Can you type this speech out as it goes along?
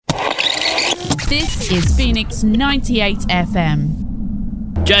This is Phoenix 98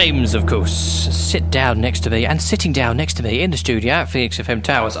 FM. James, of course, sitting down next to me in the studio at Phoenix FM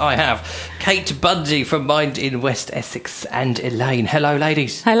Towers. I have Kate Bundy from Mind in West Essex and Elaine. Hello,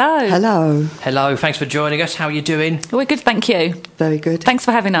 ladies. Hello. Hello. Hello, thanks for joining us. How are you doing? We're good, thank you. Very good. Thanks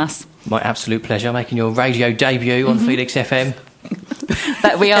for having us. My absolute pleasure, making your radio debut on Phoenix FM.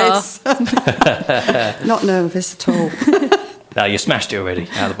 That we are. Not nervous at all. No, you smashed it already,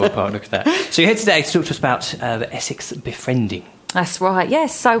 out of the ballpark, look at that. So you're here today to talk to us about the Essex befriending. That's right,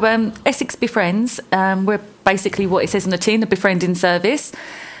 yes. So Essex Befriends, we're basically what it says on the tin, a befriending service.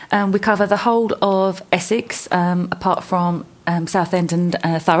 We cover the whole of Essex, apart from Southend and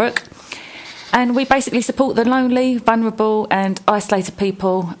Thurrock. And we basically support the lonely, vulnerable and isolated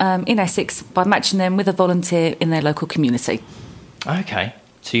people in Essex by matching them with a volunteer in their local community. Okay.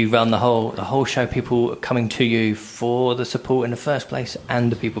 So you run the whole show, people coming to you for the support in the first place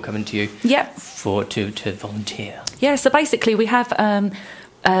and the people coming to you to volunteer. Yeah, so basically we have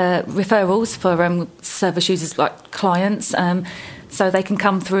referrals for service users like clients. So they can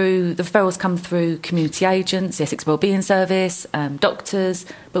come through, the referrals come through community agents, the Essex Wellbeing Service, doctors,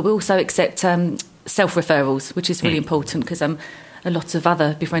 but we also accept self-referrals, which is really important because a lot of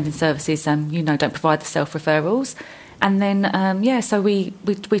other befriending services, don't provide the self-referrals. And then, so we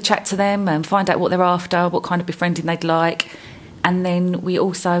chat to them and find out what they're after, what kind of befriending they'd like. And then we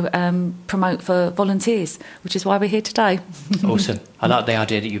also promote for volunteers, which is why we're here today. Awesome. I like the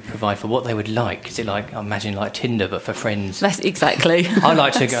idea that you provide for what they would like. Is it like, I imagine, like Tinder, but for friends? That's exactly. I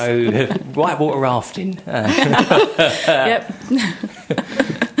like to go whitewater rafting. Yep.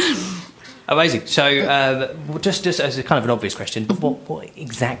 Amazing. So, just as a kind of an obvious question, what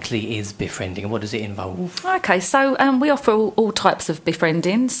exactly is befriending and what does it involve? Okay, so we offer all types of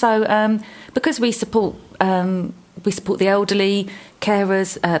befriending. So, because we support the elderly,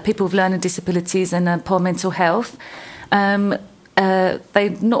 carers, people with learning disabilities and poor mental health. They're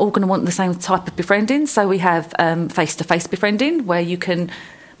not all going to want the same type of befriending. So we have face-to-face befriending where you can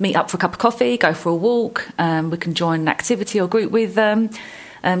meet up for a cup of coffee, go for a walk. We can join an activity or group with them.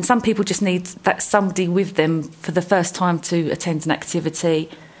 Some people just need somebody with them for the first time to attend an activity.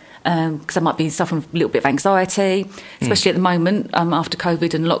 Because I might be suffering a little bit of anxiety, especially at the moment after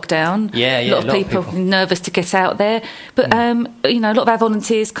COVID and lockdown. A lot of people are nervous to get out there. But, a lot of our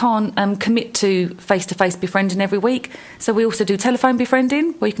volunteers can't commit to face-to-face befriending every week. So we also do telephone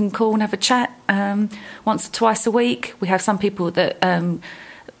befriending, where you can call and have a chat once or twice a week. We have some people that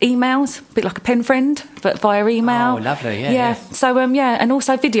emails, a bit like a pen friend, but via email. Oh, lovely, yeah. So, and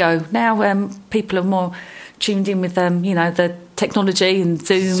also video. Now people are more tuned in with the technology and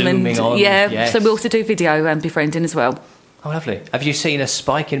Zooming on. So we also do video befriending as well. Oh, lovely. Have you seen a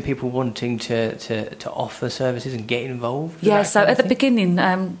spike in people wanting to offer services and get involved? Yeah, so at the beginning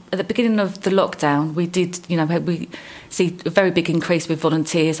of the lockdown, we did, we see a very big increase with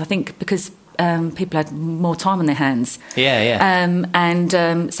volunteers. I think because people had more time on their hands. We had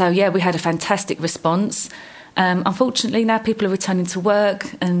a fantastic response. Unfortunately, now people are returning to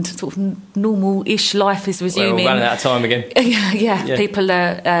work and sort of normal-ish life is resuming. We're all running out of time again. Yeah. People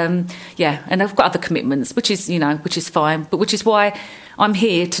are, and I've got other commitments, which is fine, but which is why I'm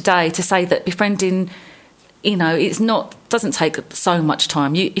here today to say that befriending, doesn't take so much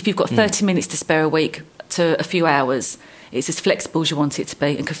time. If you've got 30 minutes to spare a week to a few hours, it's as flexible as you want it to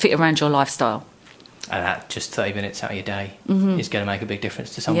be and can fit around your lifestyle. And that just 30 minutes out of your day is going to make a big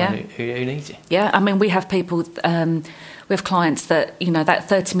difference to someone who needs it. Yeah, I mean, we have people, we have clients that, that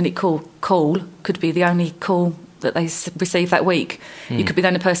 30-minute call could be the only call that they receive that week. You could be the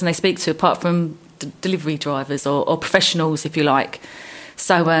only person they speak to apart from delivery drivers or professionals, if you like.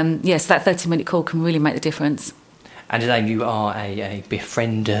 So, so that 30-minute call can really make the difference. And Elaine, you are a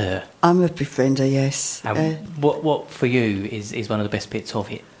befriender. I'm a befriender, yes. What for you is one of the best bits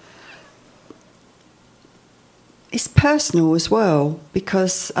of it? It's personal as well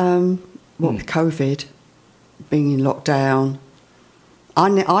because with COVID, being in lockdown,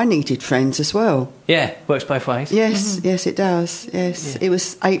 I needed friends as well. Yeah, works both ways. Yes, yes, it does. Yes, It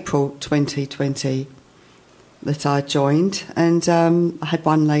was April 2020 that I joined, and I had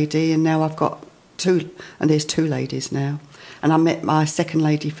one lady, and now I've got two, and there's two ladies now. And I met my second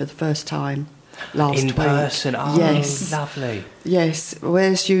lady for the first time last week. In person? Oh, yes. Lovely. Yes,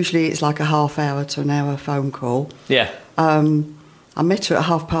 whereas usually it's like a half hour to an hour phone call. Yeah. I met her at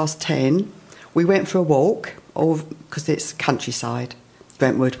 10:30. We went for a walk, because it's countryside,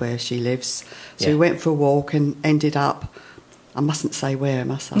 Brentwood, where she lives. So we went for a walk and ended up, I mustn't say where,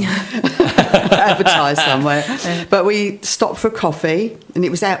 must I? Advertise somewhere. But we stopped for a coffee, and it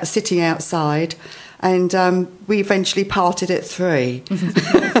was sitting outside, and we eventually parted at 3.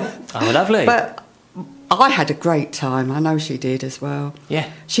 Oh, lovely. But I had a great time. I know she did as well.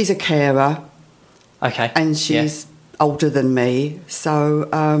 Yeah. She's a carer. Okay. And she's older than me,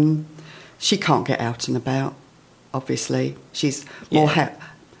 so she can't get out and about, obviously. She's more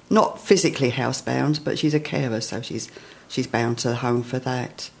not physically housebound, but she's a carer, so she's bound to the home for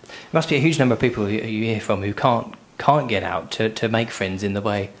that. There must be a huge number of people who you hear from who can't get out to make friends in the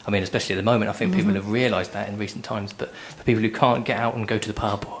way, I mean, especially at the moment, I think people have realised that in recent times, but for people who can't get out and go to the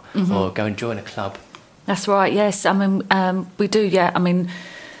pub or go and join a club. That's right, yes. I mean, we do, I mean,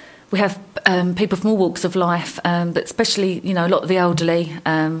 we have people from all walks of life, but especially, you know, a lot of the elderly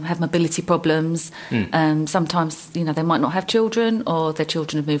have mobility problems. Sometimes, you know, they might not have children, or their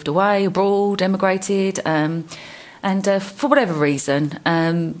children have moved away, abroad, emigrated, and for whatever reason.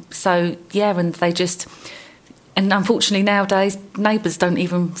 So, and they just... And unfortunately nowadays, neighbours don't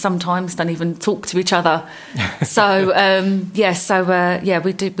even talk to each other. So we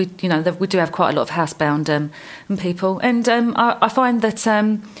do have quite a lot of housebound people, and I find that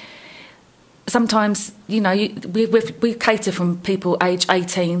sometimes, you know, we cater from people age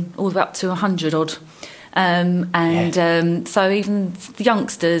 18 all the way up to 100 odd. So even the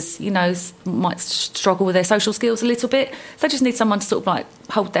youngsters, you know, might struggle with their social skills a little bit. So they just need someone to sort of like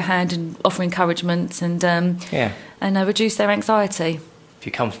hold their hand and offer encouragement and reduce their anxiety. If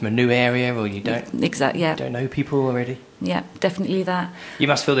you come from a new area or you don't don't know people already. Yeah, definitely that. You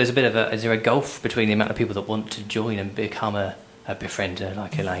must feel there's a bit of is there a gulf between the amount of people that want to join and become a befriender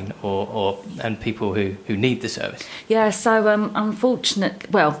like Elaine and people who need the service? Yeah, so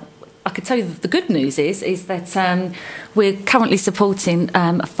I could tell you that the good news is that we're currently supporting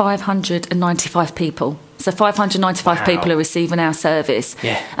 595 people. So 595 people are receiving our service.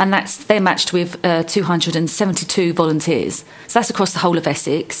 Yeah. And they're matched with 272 volunteers. So that's across the whole of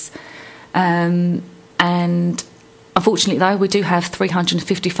Essex. And unfortunately, though, we do have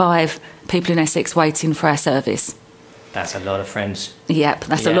 355 people in Essex waiting for our service. That's a lot of friends. Yep,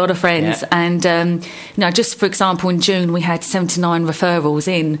 that's a lot of friends. Yeah. And, just for example, in June, we had 79 referrals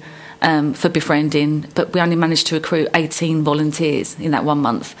in for befriending, but we only managed to recruit 18 volunteers in that 1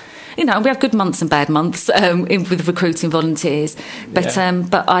 month. You know, we have good months and bad months with recruiting volunteers. But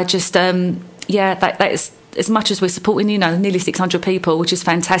I just, that is, as much as we're supporting, you know, nearly 600 people, which is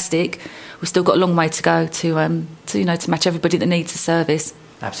fantastic, we've still got a long way to go to match everybody that needs a service.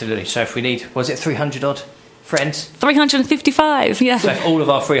 Absolutely. So if we need, was it 300 odd friends? 355, yeah. So if all of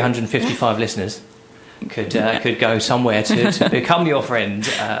our 355 listeners could go somewhere to become your friend,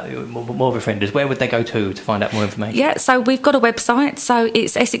 more befrienders, where would they go to find out more information? Yeah, so we've got a website, so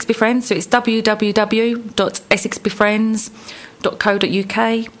it's Essex Befriends, so it's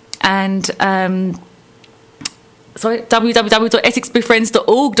www.essexbefriends.co.uk and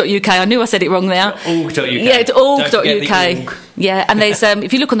www.essexbefriends.org.uk. I knew I said it wrong there. .org.uk. Yeah, it's .org.uk. Yeah, and there's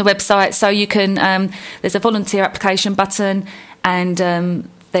if you look on the website, so you can there's a volunteer application button, and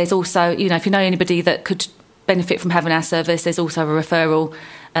there's also, you know, if you know anybody that could benefit from having our service, there's also a referral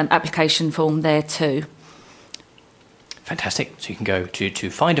application form there too. Fantastic. So you can go to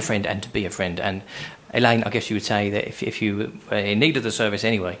find a friend and to be a friend. And Elaine, I guess you would say that if you were in need of the service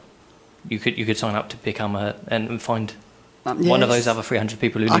anyway, you could sign up to become and find one of those other 300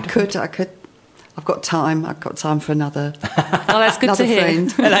 people who need I could. I've got time. I've got time for another. Oh, that's good to hear.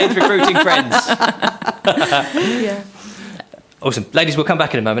 Elaine's recruiting friends. Yeah. Awesome. Ladies, we'll come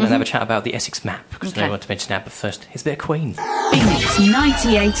back in a moment and have a chat about the Essex map, because I want to mention that, but first, here's a bit of Queen. Phoenix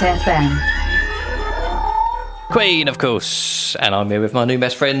 98 FM. Queen, of course. And I'm here with my new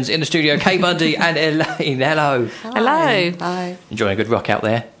best friends in the studio, Kate Bundy and Elaine. Hello. Hello. Hi. Enjoying a good rock out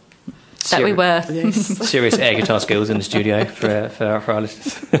there. That we were. Yes. Serious air guitar skills in the studio for our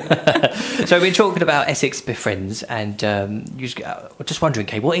listeners. So we've been talking about Essex Befriends, and just wondering,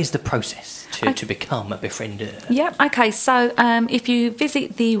 Kate, what is the process to become a befriender? Yeah, okay, so if you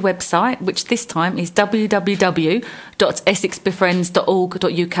visit the website, which this time is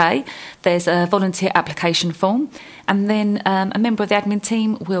www.essexbefriends.org.uk, there's a volunteer application form, and then a member of the admin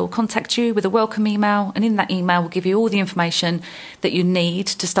team will contact you with a welcome email, and in that email will give you all the information that you need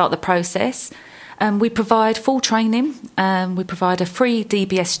to start the process. We provide full training, we provide a free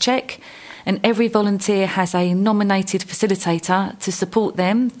DBS check, and every volunteer has a nominated facilitator to support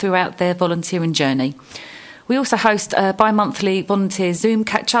them throughout their volunteering journey. We also host bi-monthly volunteer Zoom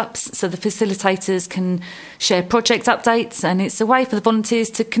catch-ups, so the facilitators can share project updates, and it's a way for the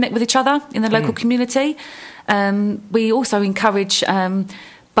volunteers to connect with each other in the local community. We also encourage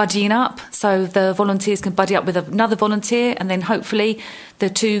buddying up, so the volunteers can buddy up with another volunteer, and then hopefully the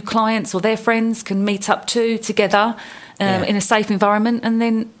two clients or their friends can meet up together in a safe environment, and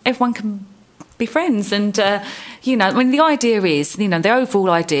then everyone can be friends. And, you know, I mean, the idea is, you know, the overall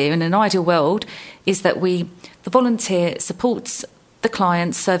idea in an ideal world is that the volunteer supports the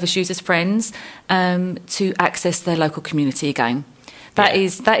clients, service users, friends, to access their local community again. That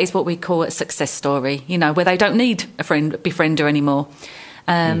is what we call a success story, you know, where they don't need a befriender anymore.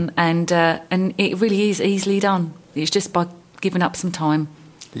 And it really is easily done. It's just by giving up some time.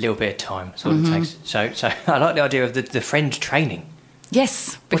 A little bit of time, that's all it takes. So I like the idea of the friend training.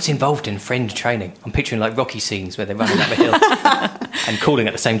 Yes. What's involved in friend training? I'm picturing like Rocky scenes where they're running up a hill and calling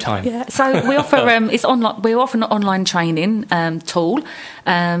at the same time. Yeah. So we offer it's online. We offer an online training tool.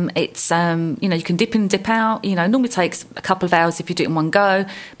 It's you know, you can dip in and dip out. You know, it normally takes a couple of hours if you do it in one go,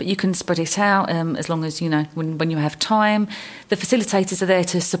 but you can spread it out as long as, you know, when you have time. The facilitators are there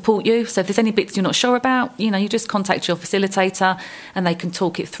to support you. So if there's any bits you're not sure about, you know, you just contact your facilitator and they can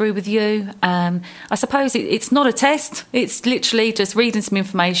talk it through with you. I suppose it's not a test. It's literally just reading some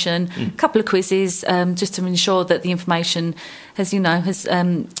information, a couple of quizzes, just to ensure that the information has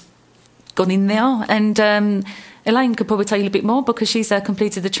gone in there. And Elaine could probably tell you a bit more because she's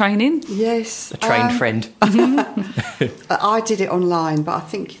completed the training. Yes. A trained friend. I did it online, but I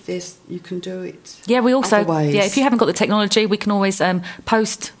think you can do it. Yeah, we also, other ways. if you haven't got the technology, we can always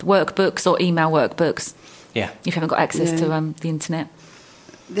post workbooks or email workbooks. Yeah. If you haven't got access to the internet.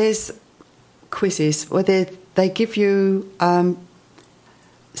 There's quizzes where they give you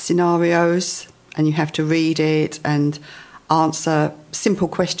scenarios and you have to read it and answer simple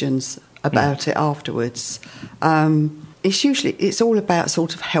questions about it afterwards. It's all about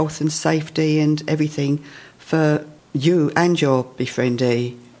sort of health and safety and everything for you and your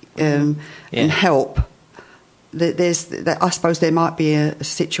befriendee, and help. I suppose there might be a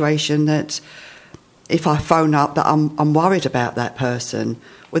situation that if I phone up that I'm worried about that person,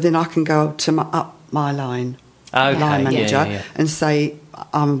 well then I can go to my line manager and say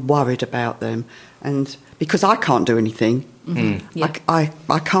I'm worried about them, and because I can't do anything, I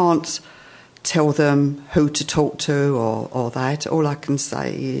can't tell them who to talk to or that. All I can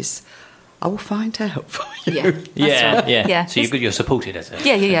say is I will find out for you. Yeah. So you're supported as a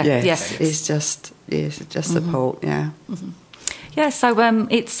yes. It's just support. Yeah. Mm-hmm. Yeah. So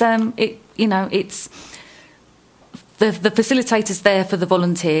it's the facilitators there for the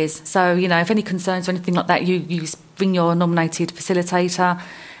volunteers. So, you know, if any concerns or anything like that, you bring your nominated facilitator,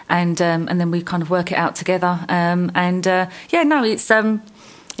 and then we kind of work it out together.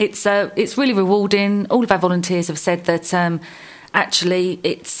 It's really rewarding. All of our volunteers have said that actually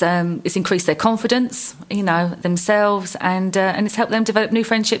it's increased their confidence, you know, themselves, and it's helped them develop new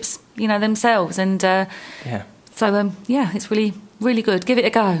friendships, you know, themselves. And so it's really, really good. Give it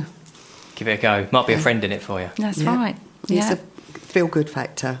a go. Give it a go. Might be a friend in it for you. That's right. Yeah. It's a feel-good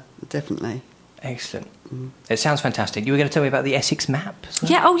factor, definitely. Excellent. It sounds fantastic. You were going to tell me about the Essex map as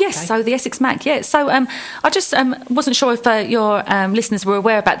well? Yeah, oh yes, okay. So the Essex map, yeah. So I just wasn't sure if your listeners were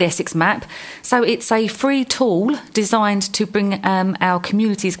aware about the Essex map. So it's a free tool designed to bring our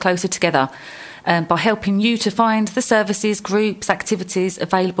communities closer together by helping you to find the services, groups, activities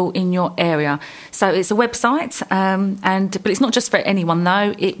available in your area. So it's a website, but it's not just for anyone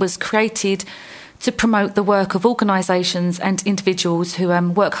though. It was created to promote the work of organisations and individuals who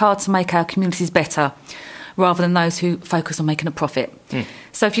work hard to make our communities better, rather than those who focus on making a profit.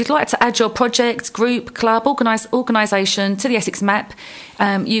 So if you'd like to add your project, group, club, organisation to the Essex map,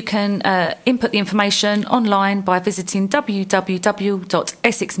 you can input the information online by visiting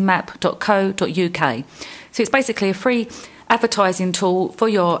www.essexmap.co.uk. So it's basically a free advertising tool for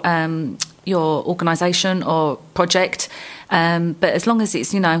your organisation or project, but as long as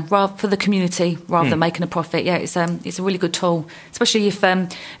it's, you know, rather for the community rather than making a profit, it's a really good tool, especially if a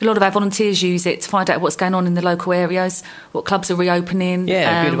lot of our volunteers use it to find out what's going on in the local areas, what clubs are reopening.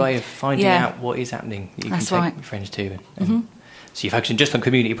 Yeah, a good way of finding out what is happening that you can take your friends to. So you're focusing just on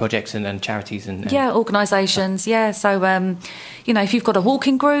community projects and charities and organisations. Yeah, so you know, if you've got a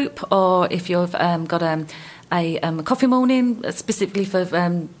walking group or if you've got a coffee morning specifically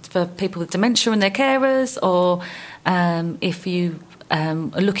for people with dementia and their carers, or if you are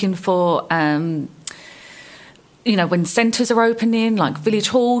looking for, you know, when centres are opening, like village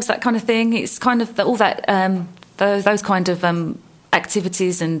halls, that kind of thing. It's kind of all that those kind of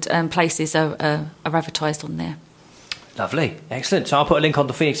activities and places are advertised on there. Lovely, excellent. So I'll put a link on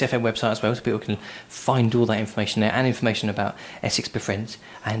the Phoenix FM website as well, so people can find all that information there and information about Essex Befriends.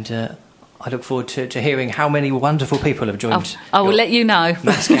 And I look forward to hearing how many wonderful people have joined. I will let you know.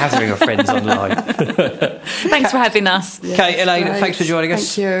 Mass gathering of friends online. Thanks for having us. Yeah, okay, Elaine, thanks for joining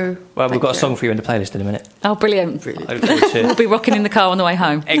us. Thank you. Well, we've got a song for you in the playlist in a minute. Oh, brilliant. I look forward to We'll be rocking in the car on the way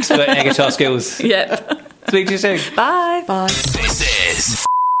home. Expert air guitar skills. Yep. Speak to you soon. Bye. Bye. This is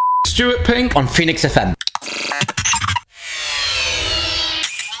Stuart Pink on Phoenix FM.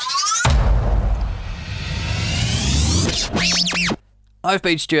 I've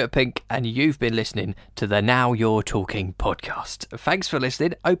been Stuart Pink, and you've been listening to the Now You're Talking podcast. Thanks for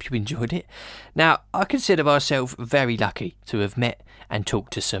listening. Hope you enjoyed it. Now, I consider myself very lucky to have met and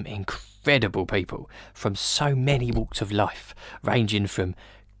talked to some incredible people from so many walks of life, ranging from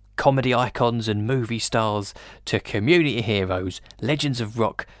comedy icons and movie stars to community heroes, legends of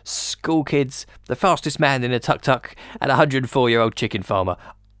rock, school kids, the fastest man in a tuk-tuk, and a 104-year-old chicken farmer.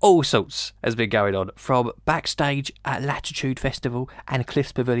 All sorts has been going on, from backstage at Latitude Festival and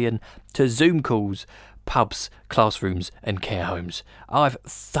Cliffs Pavilion to Zoom calls, pubs, classrooms and care homes. I've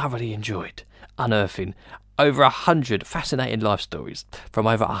thoroughly enjoyed unearthing over 100 fascinating life stories from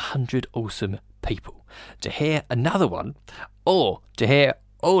over 100 awesome people. To hear another one, or to hear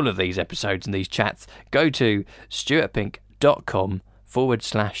all of these episodes and these chats, go to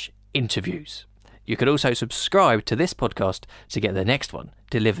stuartpink.com/interviews. You can also subscribe to this podcast to get the next one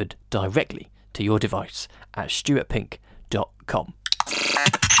delivered directly to your device at stuartpink.com.